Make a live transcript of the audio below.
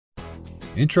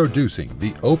Introducing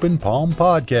the Open Palm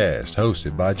Podcast,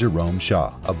 hosted by Jerome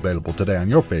Shaw. Available today on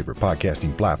your favorite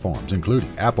podcasting platforms,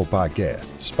 including Apple Podcasts,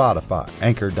 Spotify,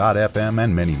 Anchor.fm,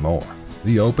 and many more.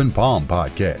 The Open Palm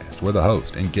Podcast, where the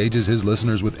host engages his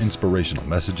listeners with inspirational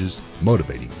messages,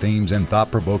 motivating themes, and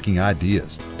thought-provoking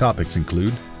ideas. Topics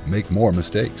include: make more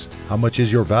mistakes, how much is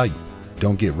your value,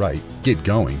 don't get right, get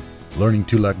going, learning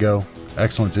to let go,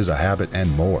 excellence is a habit,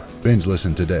 and more. Binge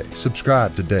listen today.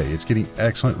 Subscribe today. It's getting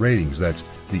excellent ratings. That's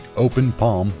the Open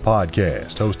Palm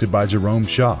Podcast, hosted by Jerome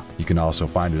Shaw. You can also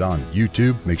find it on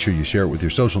YouTube. Make sure you share it with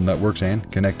your social networks and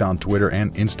connect on Twitter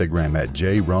and Instagram at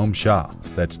Jerome Shaw.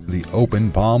 That's the Open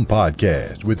Palm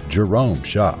Podcast with Jerome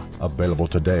Shaw. Available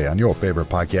today on your favorite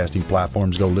podcasting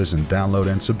platforms. Go listen, download,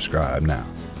 and subscribe now.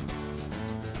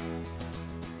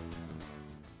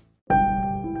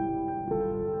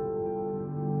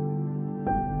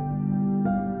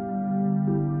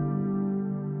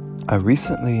 I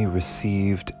recently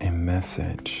received a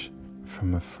message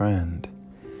from a friend.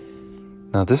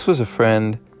 Now, this was a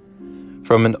friend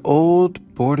from an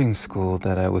old boarding school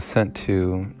that I was sent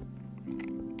to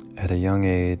at a young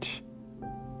age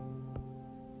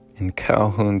in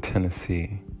Calhoun,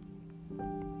 Tennessee.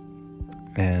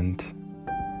 And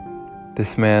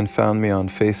this man found me on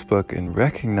Facebook and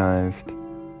recognized,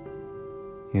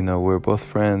 we're both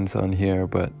friends on here,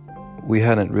 but we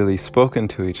hadn't really spoken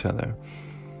to each other.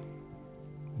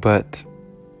 But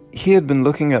he had been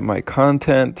looking at my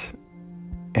content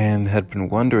and had been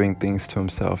wondering things to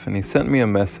himself. And he sent me a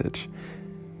message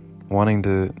wanting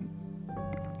to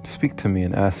speak to me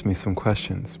and ask me some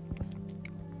questions.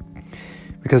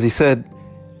 Because he said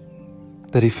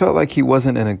that he felt like he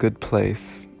wasn't in a good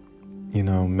place,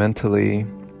 mentally,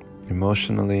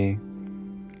 emotionally,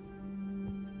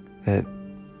 that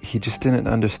he just didn't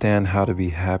understand how to be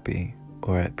happy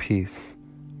or at peace.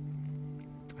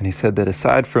 And he said that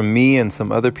aside from me and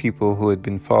some other people who had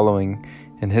been following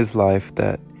in his life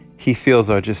that he feels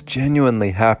are just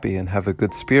genuinely happy and have a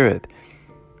good spirit,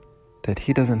 that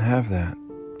he doesn't have that.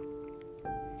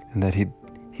 And that he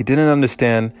didn't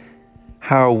understand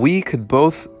how we could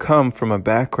both come from a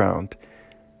background,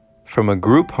 from a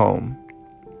group home,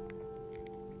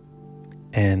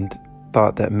 and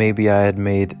thought that maybe I had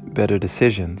made better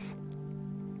decisions.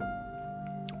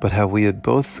 But how we had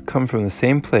both come from the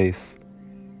same place,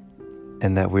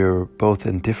 and that we were both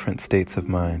in different states of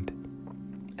mind,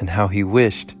 and how he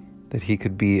wished that he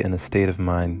could be in a state of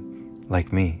mind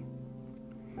like me.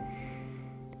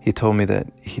 He told me that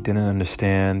he didn't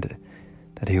understand,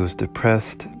 that he was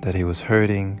depressed, that he was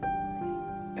hurting,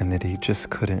 and that he just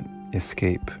couldn't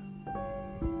escape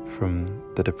from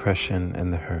the depression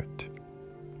and the hurt.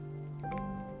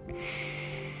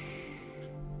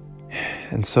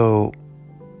 And so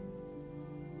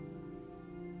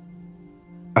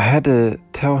I had to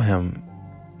tell him,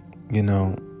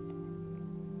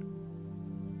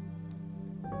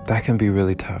 that can be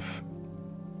really tough.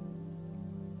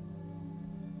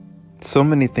 So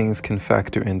many things can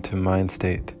factor into mind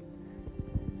state.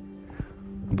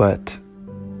 But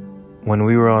when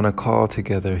we were on a call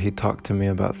together, he talked to me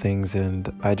about things, and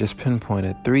I just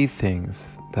pinpointed 3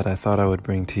 things that I thought I would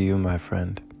bring to you, my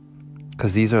friend.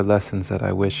 Because these are lessons that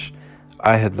I wish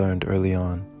I had learned early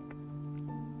on.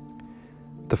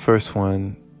 The first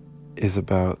one is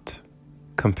about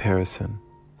comparison.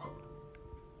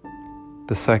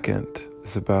 The second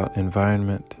is about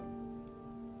environment.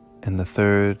 And the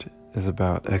third is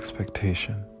about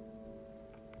expectation.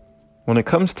 When it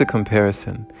comes to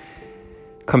comparison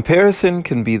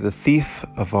can be the thief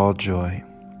of all joy.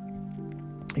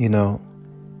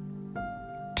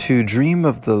 To dream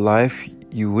of the life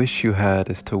you wish you had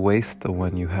is to waste the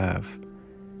one you have.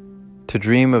 To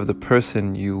dream of the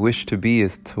person you wish to be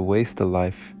is to waste the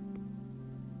life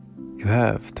you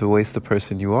have, to waste the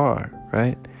person you are,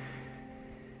 right?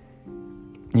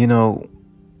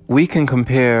 We can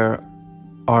compare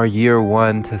our year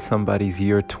 1 to somebody's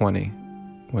year 20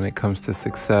 when it comes to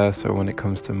success or when it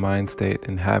comes to mind state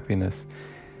and happiness.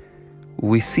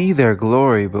 We see their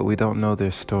glory, but we don't know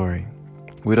their story.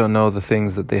 We don't know the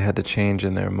things that they had to change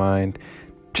in their mind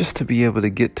just to be able to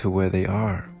get to where they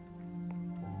are.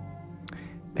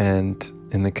 And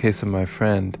in the case of my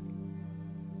friend,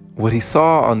 what he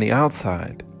saw on the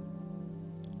outside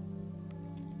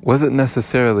wasn't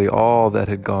necessarily all that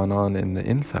had gone on in the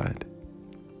inside.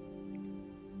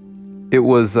 It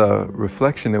was a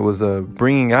reflection, it was a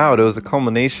bringing out, it was a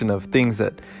culmination of things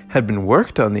that had been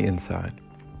worked on the inside.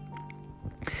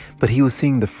 But he was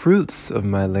seeing the fruits of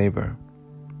my labor.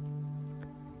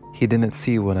 He didn't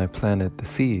see when I planted the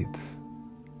seeds.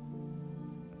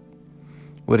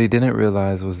 What he didn't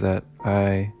realize was that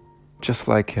I, just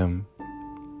like him,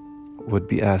 would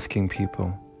be asking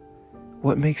people,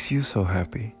 what makes you so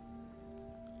happy?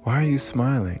 Why are you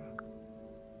smiling?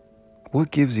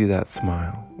 What gives you that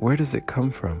smile? Where does it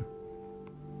come from?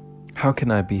 How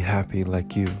can I be happy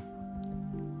like you?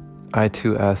 I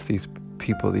too asked these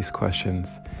people these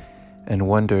questions and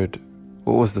wondered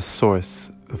what was the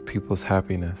source of people's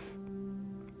happiness.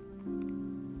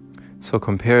 So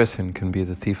comparison can be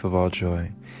the thief of all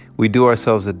joy. We do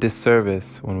ourselves a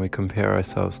disservice when we compare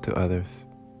ourselves to others.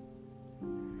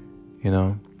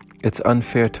 It's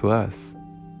unfair to us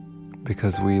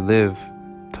because we live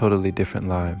totally different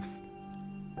lives.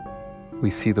 We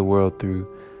see the world through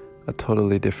a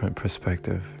totally different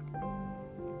perspective.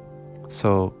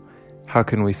 So how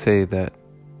can we say that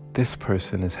this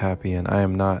person is happy and I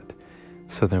am not,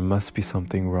 so there must be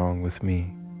something wrong with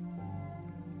me?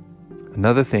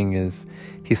 Another thing is,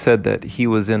 he said that he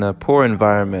was in a poor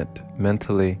environment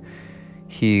mentally.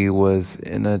 He was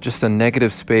in just a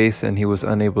negative space and he was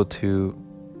unable to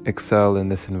excel in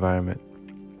this environment.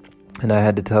 And I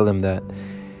had to tell him that,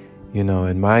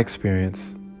 in my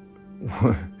experience,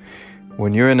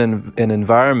 when you're in an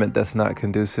environment that's not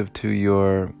conducive to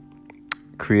your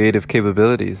creative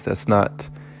capabilities, that's not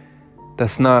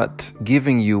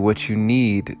giving you what you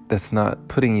need, that's not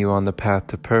putting you on the path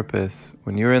to purpose,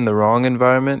 when you're in the wrong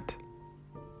environment,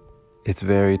 it's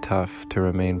very tough to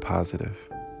remain positive.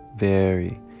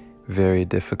 Very, very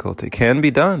difficult. It can be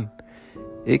done.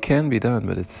 It can be done,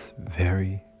 but it's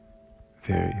very,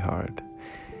 very hard.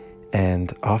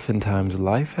 And oftentimes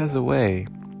life has a way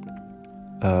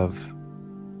of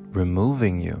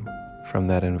removing you from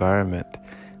that environment,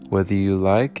 whether you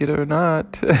like it or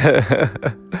not.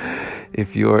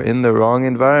 If you're in the wrong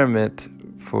environment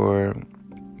for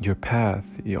your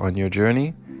path, on your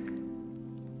journey,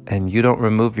 and you don't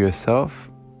remove yourself,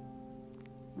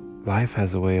 life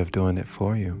has a way of doing it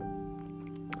for you.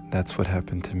 That's what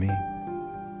happened to me.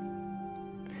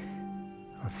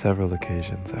 On several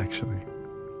occasions, actually.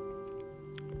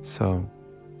 So,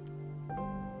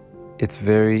 it's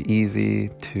very easy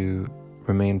to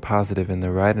remain positive in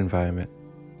the right environment.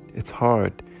 It's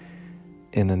hard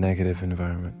in a negative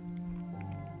environment.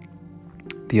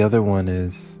 The other one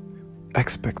is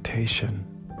expectation.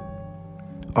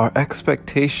 Our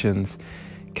expectations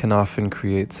can often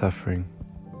create suffering.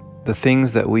 The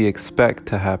things that we expect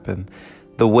to happen,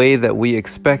 the way that we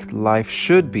expect life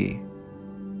should be,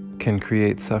 can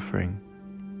create suffering.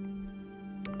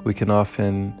 We can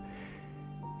often,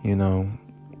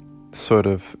 sort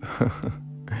of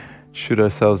shoot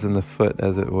ourselves in the foot,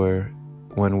 as it were,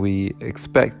 when we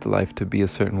expect life to be a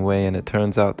certain way and it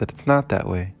turns out that it's not that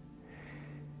way.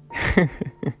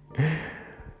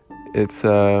 It's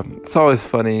always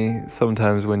funny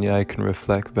sometimes when I can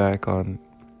reflect back on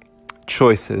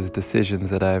decisions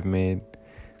that I've made,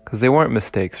 because they weren't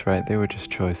mistakes, right? They were just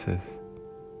choices.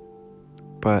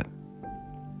 But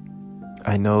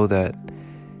I know that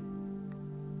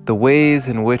the ways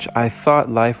in which I thought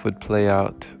life would play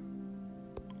out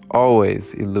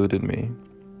always eluded me.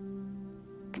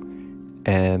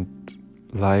 And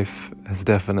life has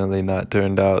definitely not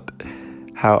turned out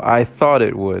how I thought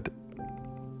it would.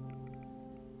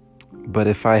 But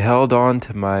if I held on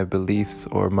to my beliefs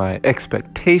or my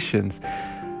expectations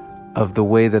of the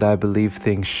way that I believe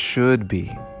things should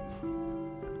be,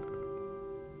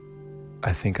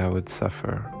 I think I would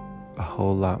suffer a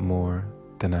whole lot more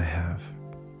than I have.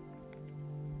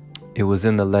 It was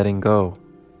in the letting go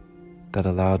that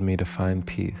allowed me to find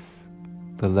peace.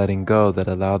 The letting go that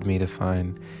allowed me to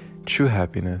find true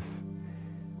happiness,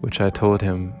 which I told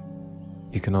him,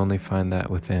 you can only find that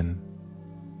within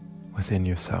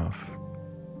yourself.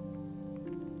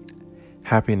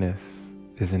 Happiness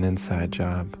is an inside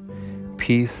job.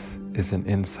 Peace is an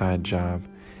inside job.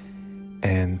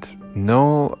 And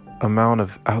no amount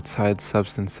of outside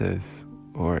substances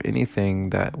or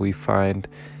anything that we find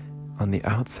on the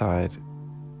outside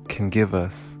can give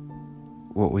us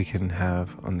what we can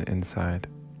have on the inside.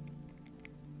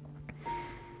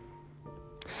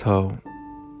 So,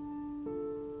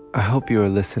 I hope you are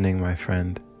listening, my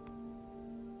friend.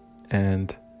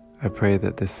 And I pray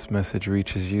that this message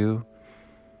reaches you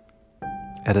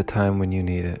at a time when you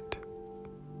need it.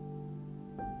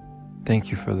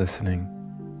 Thank you for listening.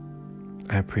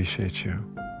 I appreciate you.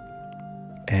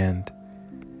 And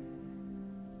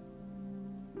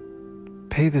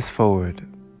pay this forward.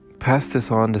 Pass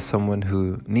this on to someone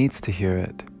who needs to hear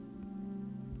it.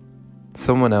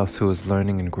 Someone else who is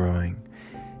learning and growing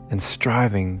and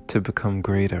striving to become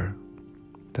greater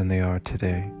than they are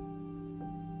today.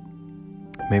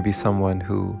 Maybe someone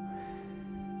who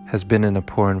has been in a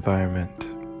poor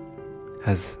environment,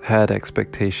 has had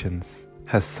expectations,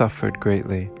 has suffered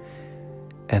greatly,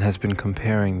 and has been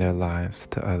comparing their lives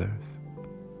to others.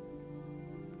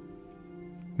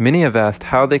 Many have asked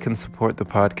how they can support the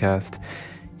podcast.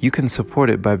 You can support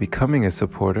it by becoming a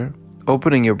supporter,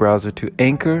 opening your browser to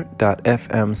anchor.fm/jshaw.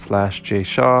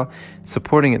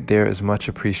 Supporting it there is much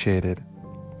appreciated.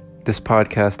 This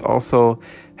podcast also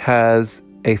has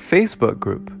a Facebook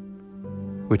group,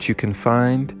 which you can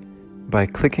find by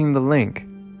clicking the link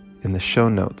in the show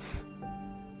notes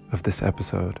of this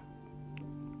episode.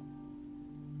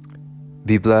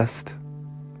 Be blessed.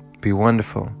 Be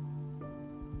wonderful.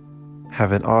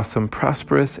 Have an awesome,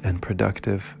 prosperous, and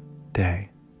productive day.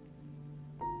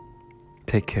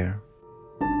 Take care.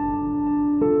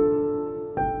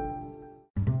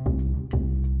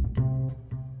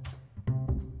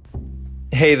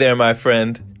 Hey there, my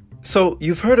friend. So,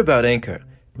 you've heard about Anchor,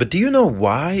 but do you know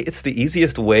why it's the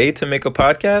easiest way to make a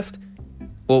podcast?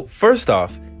 Well, first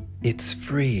off, it's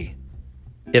free.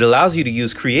 It allows you to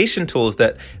use creation tools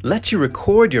that let you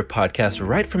record your podcast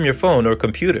right from your phone or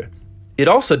computer. It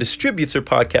also distributes your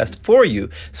podcast for you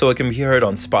so it can be heard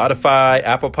on Spotify,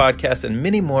 Apple Podcasts, and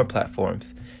many more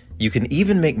platforms. You can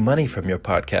even make money from your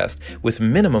podcast with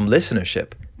minimum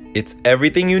listenership. It's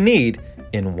everything you need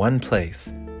in one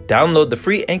place. Download the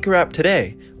free Anchor app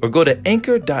today or go to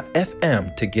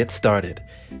anchor.fm to get started.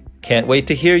 Can't wait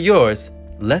to hear yours.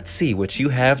 Let's see what you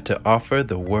have to offer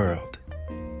the world.